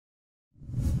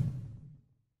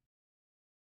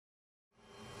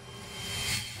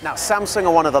Now, Samsung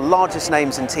are one of the largest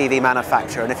names in TV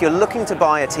manufacture, and if you're looking to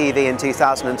buy a TV in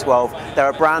 2012, they're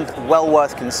a brand well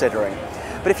worth considering.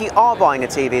 But if you are buying a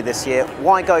TV this year,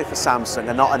 why go for Samsung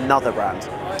and not another brand?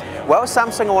 Well,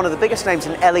 Samsung are one of the biggest names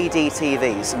in LED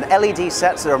TVs, and LED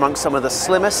sets are amongst some of the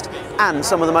slimmest and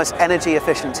some of the most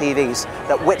energy-efficient TVs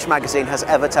that Which magazine has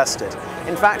ever tested.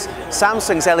 In fact,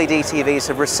 Samsung's LED TVs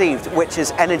have received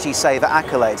Which's Energy Saver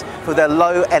accolade for their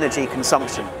low energy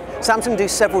consumption. Samsung do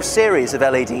several series of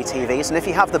LED TVs, and if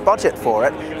you have the budget for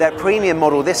it, their premium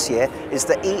model this year is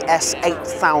the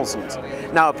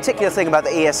ES8000. Now, a particular thing about the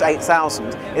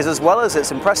ES8000 is, as well as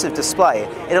its impressive display,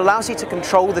 it allows you to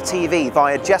control the TV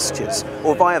via gestures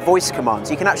or via voice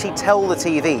commands. You can actually tell the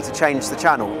TV to change the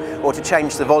channel or to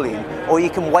change the volume, or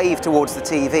you can wave towards the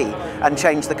TV and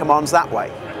change the commands that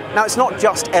way. Now, it's not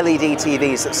just LED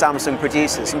TVs that Samsung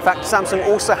produces. In fact, Samsung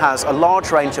also has a large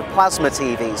range of plasma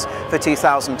TVs for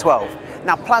 2012.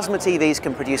 Now, plasma TVs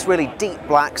can produce really deep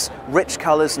blacks, rich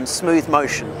colours and smooth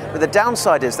motion, but the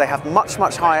downside is they have much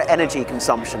higher energy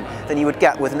consumption than you would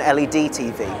get with an LED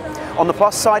TV. On the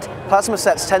plus side, plasma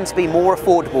sets tend to be more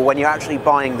affordable when you're actually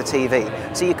buying the TV,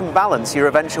 so you can balance your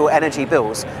eventual energy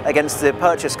bills against the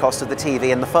purchase cost of the TV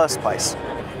in the first place.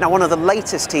 Now, one of the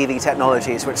latest TV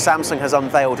technologies which Samsung has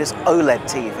unveiled is OLED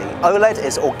TV. OLED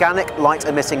is organic light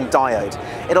emitting diode.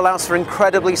 It allows for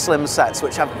incredibly slim sets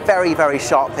which have very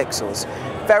sharp pixels,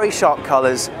 very sharp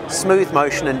colours, smooth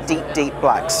motion and deep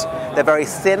blacks. They're very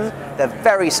thin, they're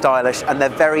very stylish and they're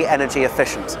very energy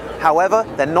efficient. However,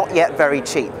 they're not yet very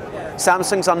cheap.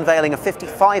 Samsung's unveiling a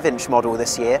 55-inch model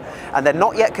this year, and they're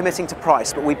not yet committing to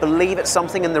price, but we believe it's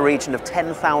something in the region of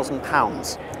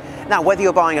 £10,000. Now, whether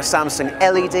you're buying a Samsung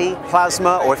LED,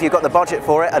 plasma, or if you've got the budget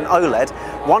for it, an OLED,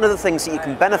 one of the things that you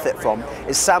can benefit from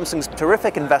is Samsung's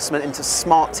terrific investment into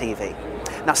Smart TV.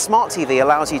 Now, Smart TV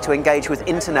allows you to engage with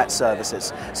internet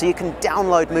services, so you can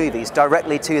download movies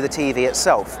directly to the TV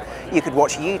itself. You could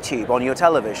watch YouTube on your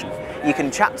television. You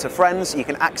can chat to friends, you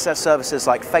can access services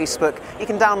like Facebook, you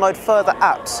can download further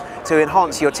apps to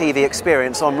enhance your TV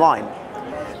experience online.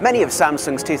 Many of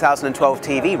Samsung's 2012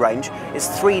 TV range is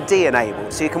 3D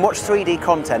enabled, so you can watch 3D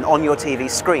content on your TV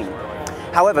screen.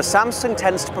 However, Samsung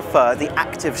tends to prefer the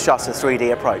active shutter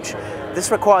 3D approach.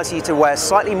 This requires you to wear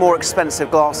slightly more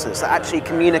expensive glasses that actually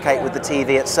communicate with the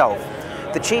TV itself.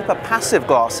 The cheaper passive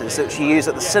glasses that you use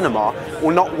at the cinema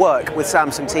will not work with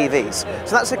Samsung TVs.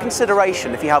 So that's a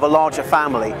consideration if you have a larger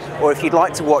family or if you'd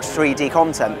like to watch 3D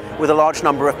content with a large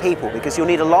number of people, because you'll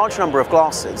need a large number of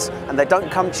glasses and they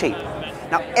don't come cheap.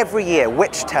 Now, every year,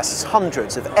 Which tests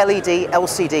hundreds of LED,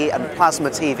 LCD and plasma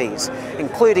TVs,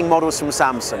 including models from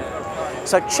Samsung.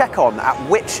 So check on at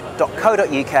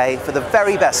which.co.uk for the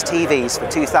very best TVs for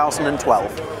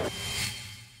 2012.